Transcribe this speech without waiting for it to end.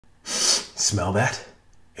Smell that?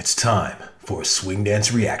 It's time for a swing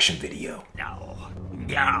dance reaction video. No.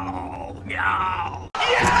 No. No.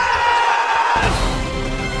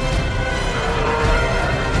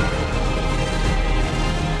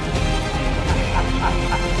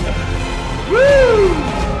 Woo!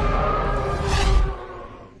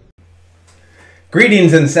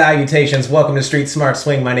 Greetings and salutations. Welcome to Street Smart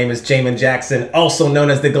Swing. My name is Jamin Jackson, also known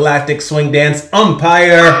as the Galactic Swing Dance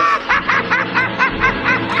Umpire.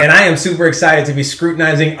 And I am super excited to be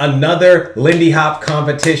scrutinizing another Lindy Hop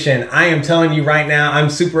competition. I am telling you right now, I'm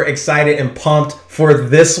super excited and pumped for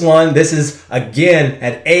this one. This is, again,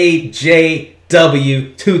 an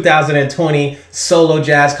AJW2020 solo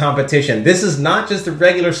jazz competition. This is not just a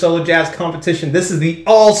regular solo jazz competition. This is the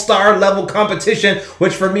all-star level competition,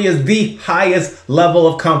 which for me is the highest level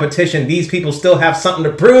of competition. These people still have something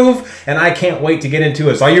to prove, and I can't wait to get into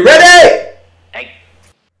it. So are you ready?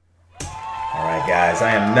 Alright guys, I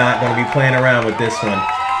am not going to be playing around with this one.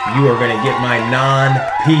 You are going to get my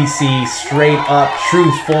non-PC, straight up,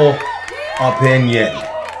 truthful opinion.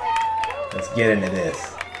 Let's get into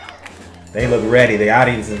this. They look ready. The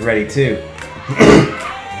audience is ready too.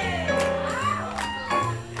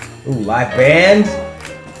 Ooh, live band.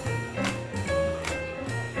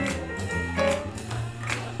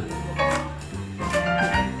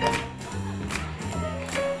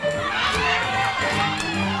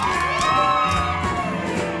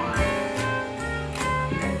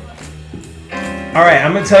 All right,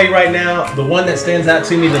 I'm gonna tell you right now, the one that stands out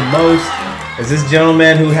to me the most is this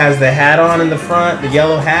gentleman who has the hat on in the front, the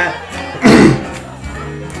yellow hat.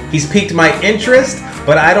 He's piqued my interest,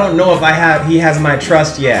 but I don't know if he has my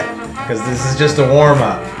trust yet, because this is just a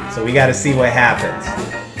warm-up. So we gotta see what happens.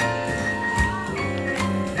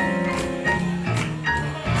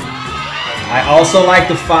 I also like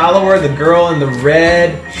the follower, the girl in the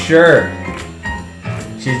red shirt.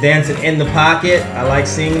 She's dancing in the pocket. I like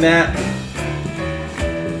seeing that.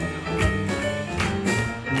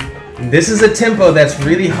 This is a tempo that's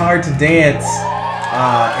really hard to dance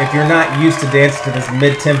if you're not used to dancing to this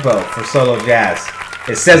mid-tempo for solo jazz.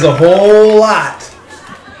 It says a whole lot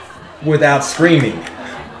without screaming.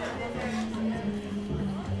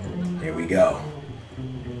 Here we go.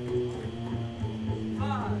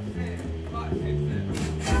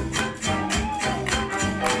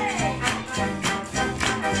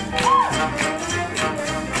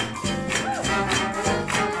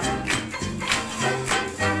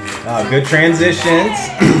 Good transitions.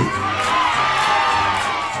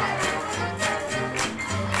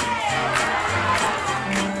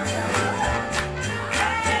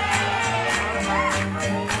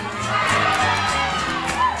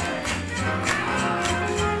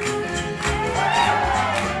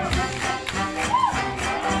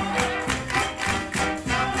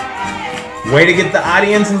 Way to get the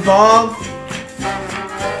audience involved.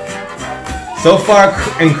 So far,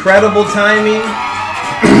 incredible timing.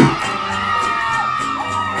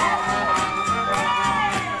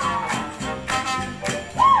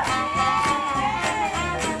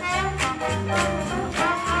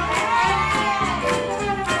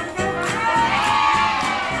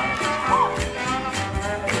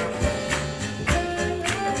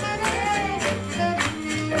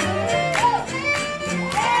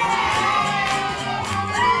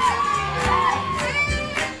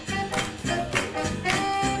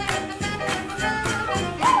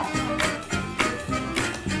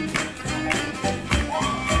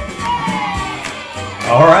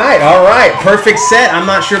 All right, perfect set. I'm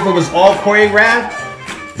not sure if it was all choreographed,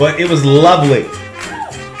 but it was lovely.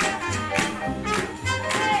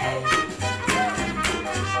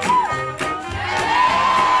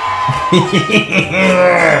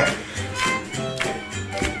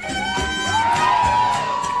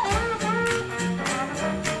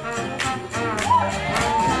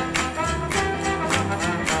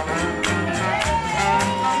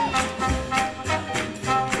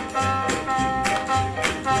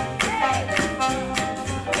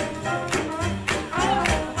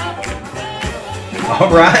 All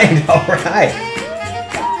right, all right.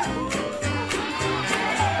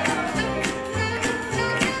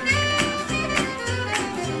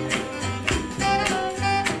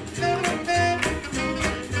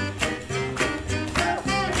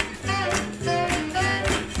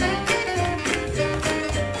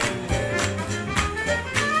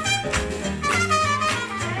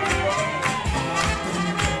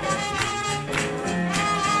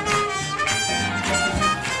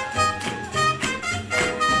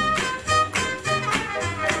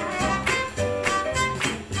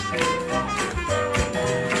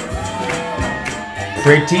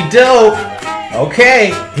 Pretty dope.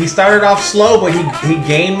 Okay, he started off slow, but he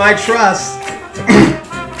gained my trust.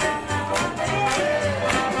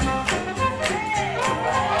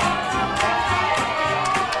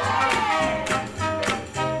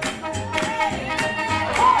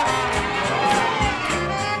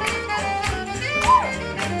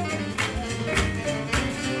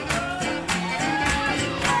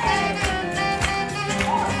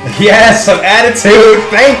 Yes, some attitude.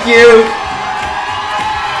 Thank you.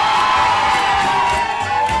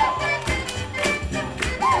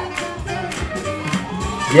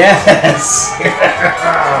 Yes.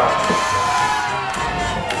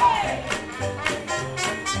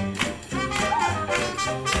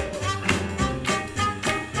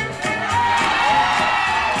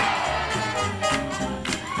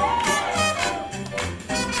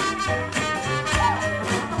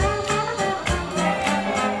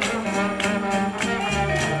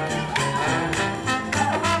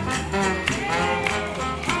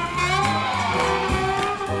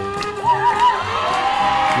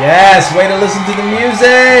 Yes, way to listen to the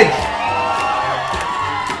music.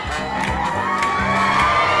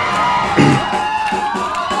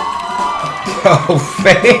 Oh,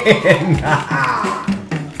 fan.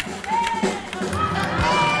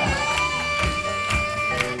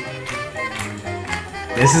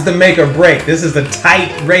 This is the make or break. This is the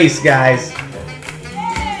tight race, guys.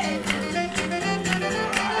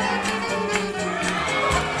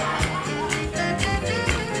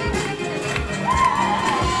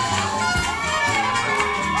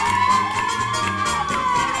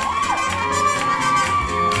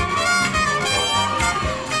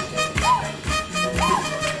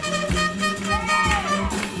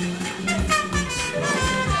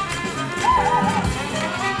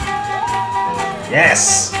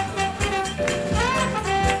 Yes!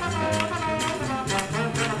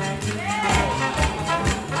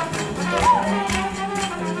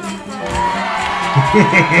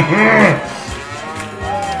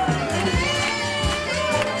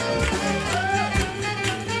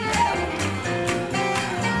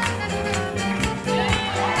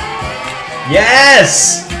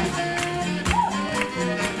 Yes!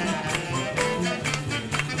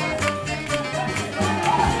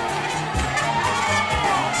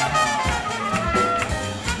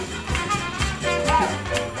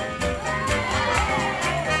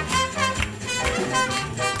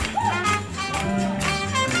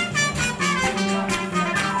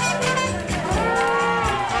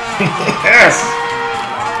 Yes!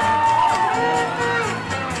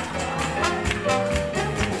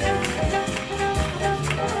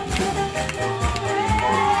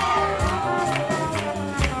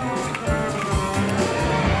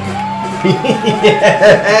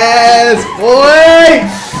 Yes, boy!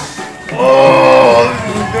 Oh,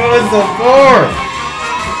 this is going so far!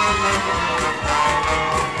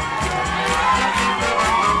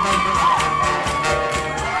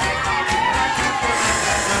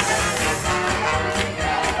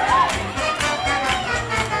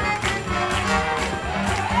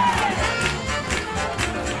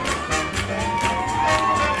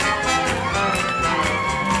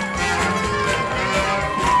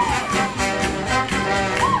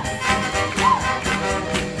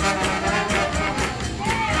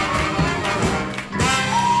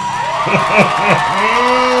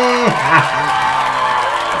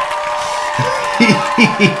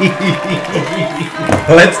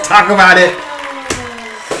 Let's talk about it.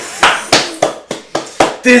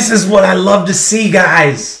 This is what I love to see,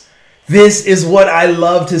 guys. This is what I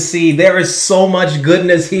love to see. There is so much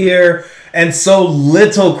goodness here and so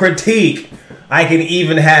little critique I can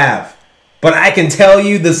even have. But I can tell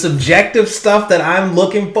you the subjective stuff that I'm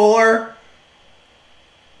looking for,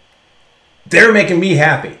 they're making me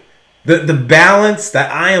happy. The balance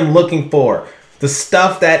that I am looking for. The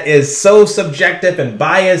stuff that is so subjective and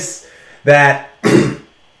biased that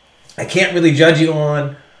I can't really judge you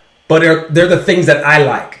on, but they're the things that I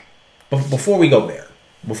like. But before we go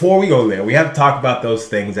there, we have to talk about those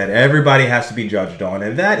things that everybody has to be judged on,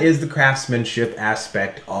 and that is the craftsmanship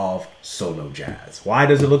aspect of solo jazz. Why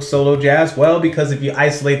does it look solo jazz? Well, because if you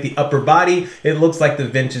isolate the upper body, it looks like the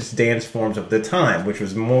vintage dance forms of the time, which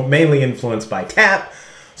was mainly influenced by tap.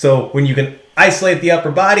 So when you can isolate the upper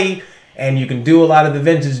body and you can do a lot of the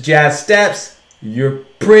vintage jazz steps, you're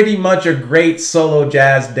pretty much a great solo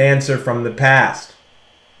jazz dancer from the past.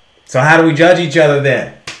 So how do we judge each other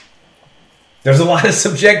then? There's a lot of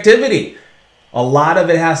subjectivity. A lot of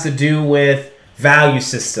it has to do with value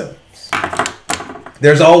systems.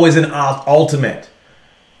 There's always an ultimate.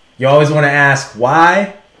 You always want to ask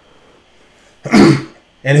why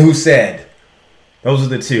and who said. Those are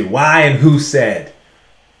the two. Why and who said.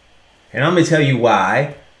 And I'm going to tell you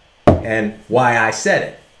why and why I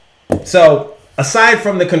said it. So aside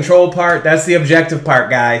from the control part, that's the objective part,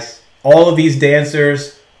 guys. All of these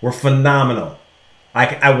dancers were phenomenal.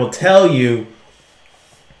 I will tell you,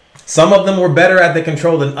 some of them were better at the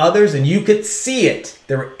control than others, and you could see it.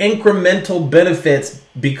 There were incremental benefits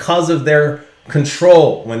because of their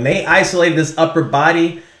control. When they isolated this upper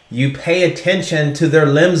body, you pay attention to their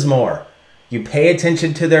limbs more. You pay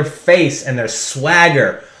attention to their face and their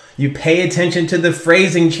swagger. You pay attention to the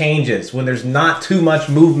phrasing changes. When there's not too much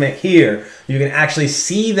movement here, you can actually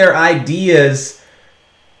see their ideas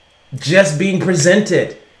just being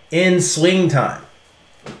presented in swing time.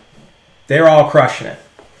 They're all crushing it.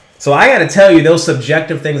 So I got to tell you those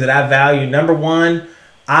subjective things that I value. Number one,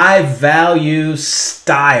 I value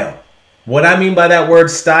style. What I mean by that word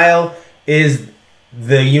style is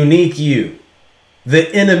the unique you,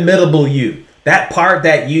 the inimitable you. That part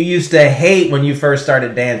that you used to hate when you first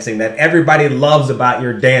started dancing, that everybody loves about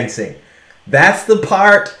your dancing. That's the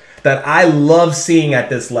part that I love seeing at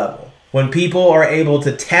this level. When people are able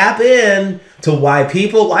to tap in to why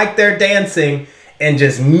people like their dancing and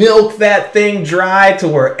just milk that thing dry to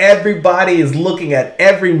where everybody is looking at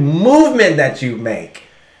every movement that you make.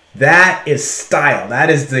 That is style.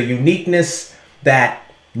 That is the uniqueness that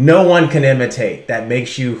no one can imitate, that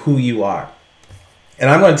makes you who you are. And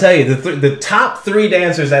I'm going to tell you, the top three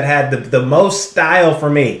dancers that had the most style for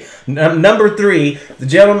me. Number three, the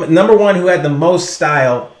gentleman, number one who had the most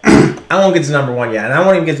style. I won't get to number one yet, and I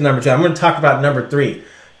won't even get to number two. I'm going to talk about number three.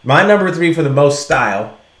 My number three for the most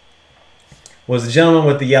style was the gentleman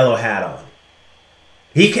with the yellow hat on.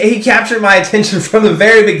 He captured my attention from the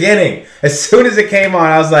very beginning. As soon as it came on,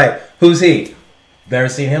 I was like, who's he? Never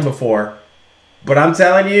seen him before. But I'm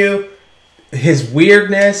telling you, his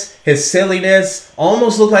weirdness, his silliness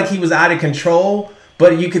almost looked like he was out of control,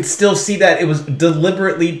 but you could still see that it was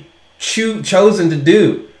deliberately chosen to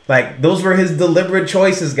do. Like, those were his deliberate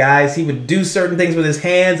choices, guys. He would do certain things with his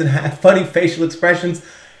hands and have funny facial expressions.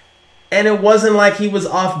 And it wasn't like he was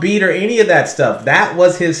offbeat or any of that stuff. That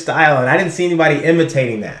was his style, and I didn't see anybody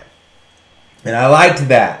imitating that. And I liked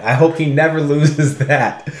that. I hope he never loses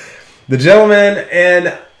that. The gentleman,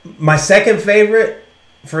 and my second favorite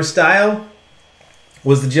for style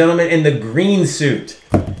was the gentleman in the green suit.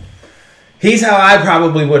 He's how I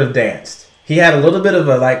probably would have danced. He had a little bit of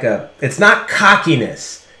it's not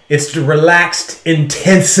cockiness, it's relaxed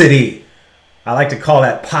intensity. I like to call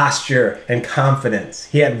that posture and confidence.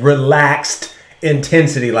 He had relaxed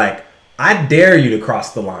intensity, like, I dare you to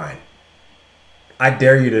cross the line. I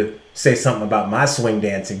dare you to say something about my swing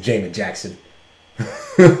dancing, Jamie Jackson.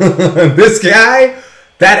 This guy,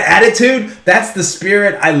 that attitude, that's the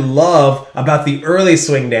spirit I love about the early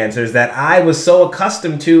swing dancers that I was so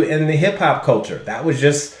accustomed to in the hip hop culture. That was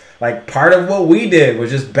just like part of what we did,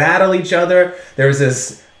 was just battle each other. There was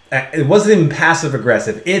this, it wasn't even passive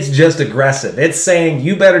aggressive. It's just aggressive. It's saying,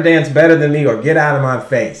 you better dance better than me or get out of my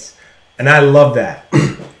face. And I love that.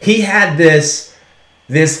 He had this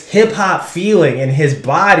hip hop feeling in his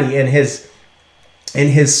body and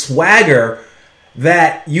his swagger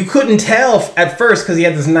that you couldn't tell at first because he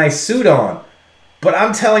had this nice suit on. But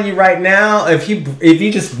I'm telling you right now, if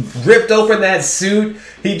he just ripped open that suit,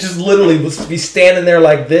 he just literally would be standing there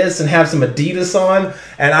like this and have some Adidas on,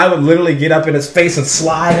 and I would literally get up in his face and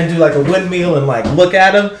slide and do like a windmill and like look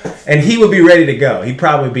at him, and he would be ready to go. He'd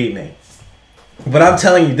probably beat me. But I'm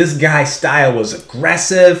telling you, this guy's style was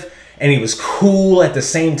aggressive and he was cool at the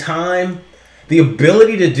same time. The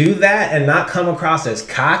ability to do that and not come across as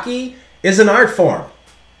cocky is an art form.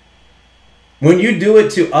 When you do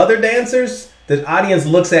it to other dancers, the audience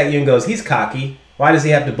looks at you and goes, he's cocky. Why does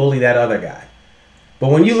he have to bully that other guy?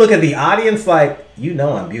 But when you look at the audience, like, you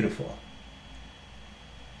know I'm beautiful.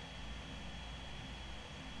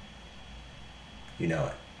 You know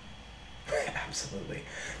it. Absolutely.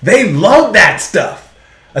 They love that stuff.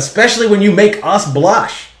 Especially when you make us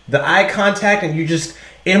blush. The eye contact and you just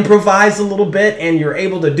improvise a little bit and you're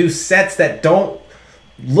able to do sets that don't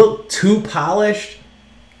look too polished.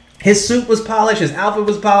 His suit was polished, his outfit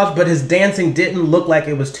was polished, but his dancing didn't look like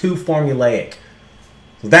it was too formulaic.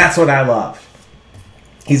 That's what I love.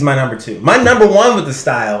 He's my number two. My number one with the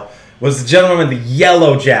style was the gentleman with the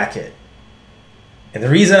yellow jacket. And the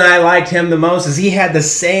reason I liked him the most is he had the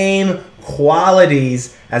same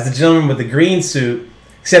qualities as the gentleman with the green suit,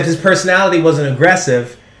 except his personality wasn't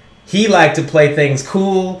aggressive. He liked to play things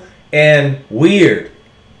cool and weird.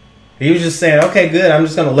 He was just saying, okay, good, I'm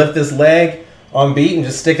just going to lift this leg on beat and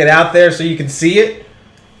just stick it out there so you can see it.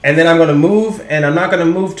 And then I'm going to move, and I'm not going to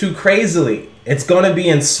move too crazily. It's going to be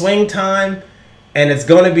in swing time, and it's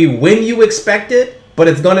going to be when you expect it, but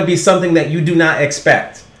it's going to be something that you do not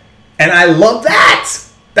expect. And I love that.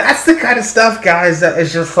 That's the kind of stuff, guys, that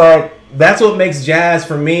is just like, that's what makes jazz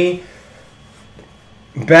for me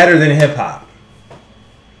better than hip hop.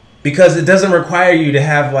 Because it doesn't require you to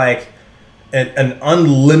have like an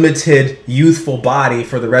unlimited youthful body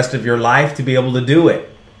for the rest of your life to be able to do it.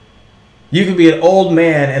 You can be an old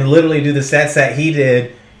man and literally do the sets that he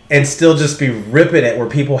did and still just be ripping it where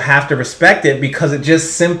people have to respect it because it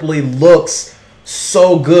just simply looks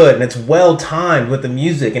so good and it's well timed with the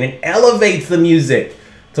music and it elevates the music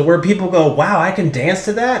to where people go, wow, I can dance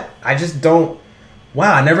to that? I just don't,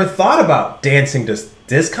 wow, I never thought about dancing to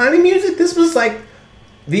this kind of music. This was like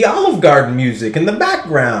the Olive Garden music in the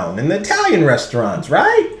background in the Italian restaurants,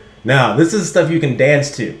 right? No, this is stuff you can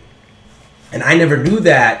dance to. And I never knew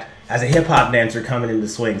that as a hip-hop dancer coming into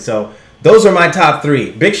swing. So those are my top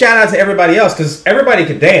 3. Big shout out to everybody else because everybody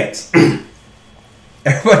could dance.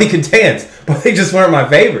 Everybody could dance, but they just weren't my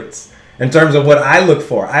favorites in terms of what I look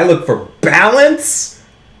for. I look for balance.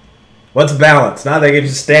 What's balance? Not they can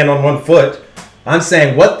just stand on one foot. I'm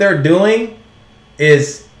saying what they're doing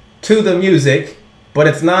is to the music, but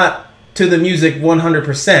it's not to the music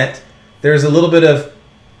 100%. There's a little bit of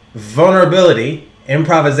vulnerability,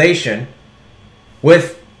 improvisation,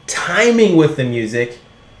 with timing with the music.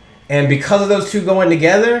 And because of those two going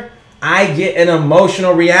together, I get an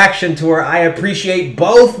emotional reaction to where I appreciate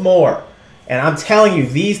both more. And I'm telling you,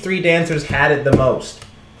 these 3 dancers had it the most.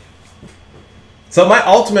 So my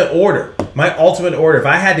ultimate order, if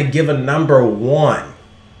I had to give a number 1,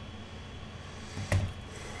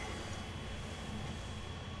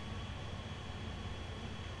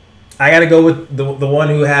 I got to go with the one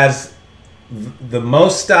who has the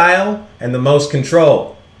most style and the most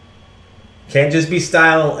control. Can't just be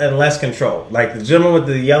style and less control. Like the gentleman with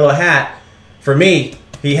the yellow hat, for me,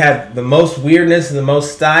 he had the most weirdness and the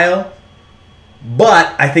most style.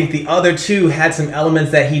 But I think the other 2 had some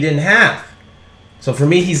elements that he didn't have. So for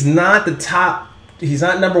me, he's not the top. He's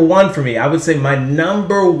not number 1 for me. I would say my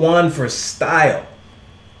number 1 for style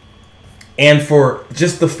and for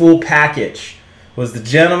just the full package was the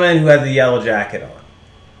gentleman who had the yellow jacket on.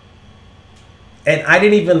 And I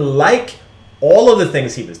didn't even like all of the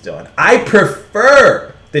things he was doing. I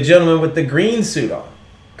prefer the gentleman with the green suit on.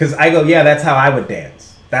 Because I go, yeah, that's how I would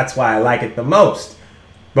dance. That's why I like it the most.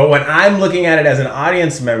 But when I'm looking at it as an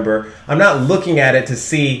audience member, I'm not looking at it to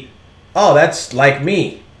see, oh, that's like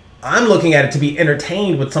me. I'm looking at it to be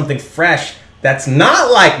entertained with something fresh that's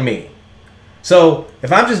not like me. So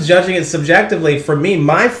if I'm just judging it subjectively, for me,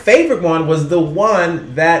 my favorite one was the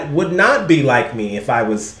one that would not be like me if I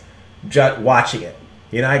was watching it.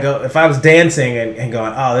 You know, I go, if I was dancing and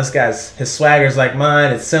going, oh, this guy's, his swagger's like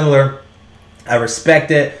mine, it's similar, I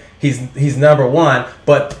respect it, he's number 1.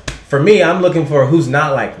 But for me, I'm looking for who's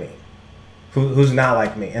not like me. Who's not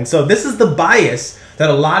like me. And so this is the bias that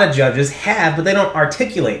a lot of judges have, but they don't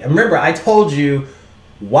articulate. And remember, I told you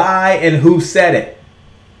why and who said it.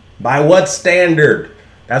 By what standard?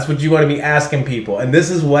 That's what you want to be asking people. And this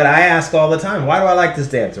is what I ask all the time. Why do I like this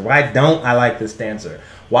dancer? Why don't I like this dancer?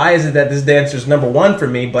 Why is it that this dancer is number 1 for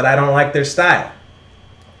me, but I don't like their style?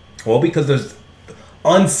 Well, because there's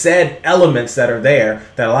unsaid elements that are there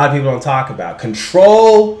that a lot of people don't talk about.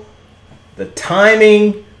 Control, the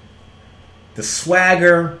timing, the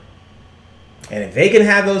swagger. And if they can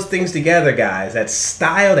have those things together, guys, that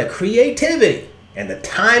style, that creativity, and the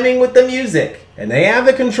timing with the music, and they have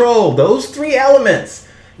the control, those 3 elements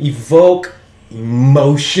evoke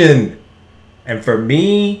emotion. And for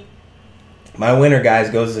me, my winner, guys,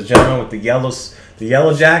 goes to the gentleman with the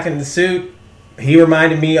yellow jacket and the suit. He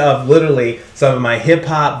reminded me of literally some of my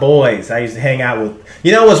hip-hop boys I used to hang out with.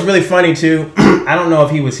 You know what's really funny, too? I don't know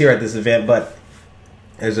if he was here at this event, but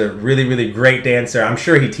there's a really, really great dancer. I'm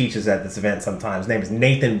sure he teaches at this event sometimes. His name is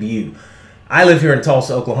Nathan Bew. I live here in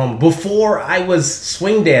Tulsa, Oklahoma. Before I was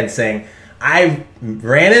swing dancing, I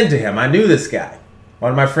ran into him. I knew this guy.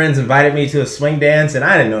 One of my friends invited me to a swing dance, and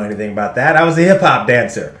I didn't know anything about that. I was a hip-hop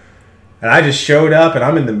dancer. And I just showed up, and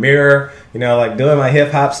I'm in the mirror, you know, like doing my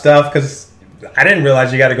hip-hop stuff, because I didn't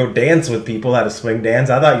realize you got to go dance with people at a swing dance.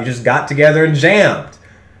 I thought you just got together and jammed.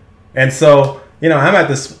 And so, you know, I'm at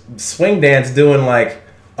this swing dance doing, like,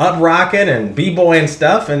 up-rocking and b-boying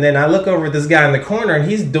stuff, and then I look over at this guy in the corner, and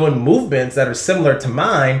he's doing movements that are similar to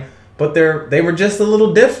mine, but they were just a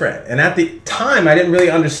little different. And at the time, I didn't really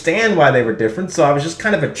understand why they were different, so I was just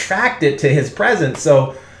kind of attracted to his presence.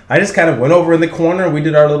 So I just kind of went over in the corner, and we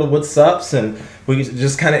did our little what's ups, and we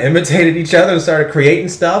just kind of imitated each other and started creating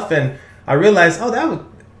stuff. And I realized, oh, that was,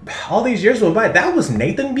 all these years went by, that was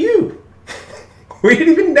Nathan Bew. We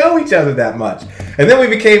didn't even know each other that much. And then we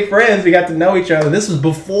became friends. We got to know each other. This was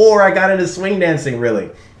before I got into swing dancing,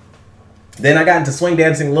 really. Then I got into swing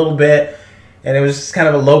dancing a little bit, and it was just kind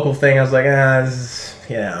of a local thing. I was like, this is,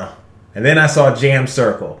 you know. And then I saw Jam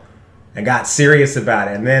Circle and got serious about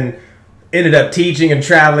it. And then ended up teaching and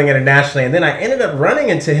traveling internationally. And then I ended up running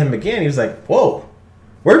into him again. He was like, whoa,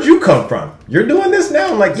 where'd you come from? You're doing this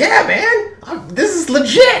now? I'm like, yeah, man, this is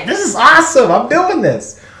legit. This is awesome. I'm doing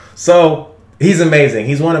this. So he's amazing.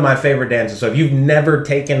 He's one of my favorite dancers. So if you've never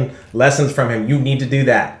taken lessons from him, you need to do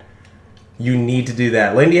that. You need to do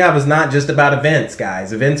that. Lindy Hop is not just about events,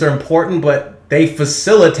 guys. Events are important, but they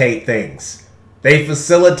facilitate things. They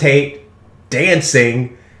facilitate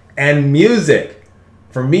dancing and music.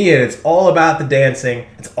 For me, it's all about the dancing,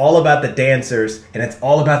 it's all about the dancers, and it's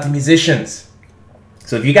all about the musicians.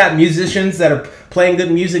 So if you got musicians that are playing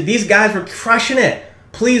good music, these guys were crushing it.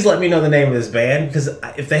 Please let me know the name of this band, because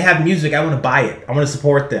if they have music, I want to buy it. I want to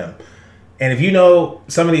support them. And if you know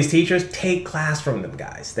some of these teachers, take class from them,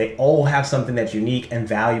 guys. They all have something that's unique and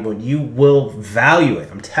valuable. You will value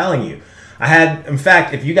it. I'm telling you. In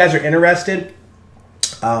fact, if you guys are interested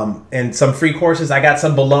in some free courses, I got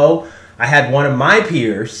some below. I had one of my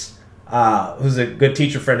peers, who's a good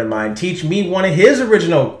teacher friend of mine, teach me one of his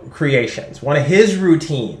original creations, one of his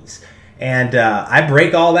routines. And I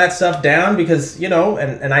break all that stuff down because, you know,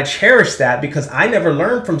 and I cherish that because I never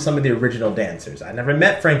learned from some of the original dancers. I never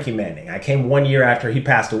met Frankie Manning. I came 1 year after he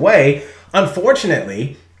passed away,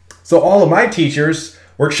 unfortunately. So all of my teachers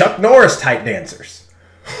were Chuck Norris type dancers.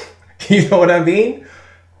 You know what I mean?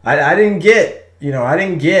 I didn't get, you know, I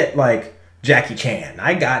didn't get like Jackie Chan.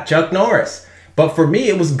 I got Chuck Norris. But for me,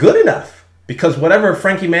 it was good enough because whatever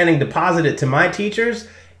Frankie Manning deposited to my teachers,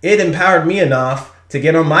 it empowered me enough to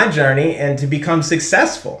get on my journey and to become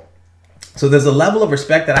successful. So there's a level of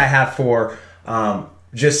respect that I have for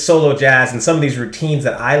just solo jazz and some of these routines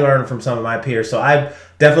that I learned from some of my peers. So I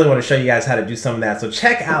definitely want to show you guys how to do some of that. So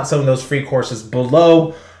check out some of those free courses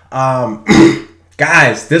below.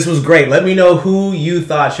 Guys, this was great. Let me know who you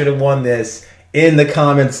thought should have won this in the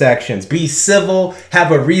comment sections. Be civil,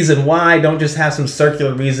 have a reason why. Don't just have some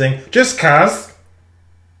circular reasoning. Just cause.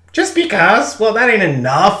 Just because. Well, that ain't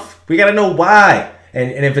enough. We got to know why.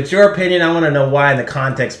 And if it's your opinion, I want to know why in the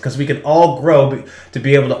context, because we can all grow to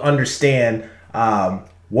be able to understand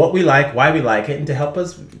what we like, why we like it, and to help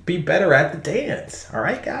us be better at the dance. All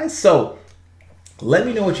right, guys? So let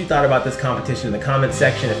me know what you thought about this competition in the comment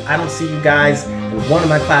section. If I don't see you guys in one of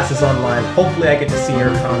my classes online, hopefully I get to see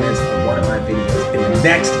your comments on one of my videos in the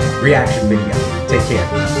next reaction video. Take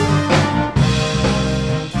care.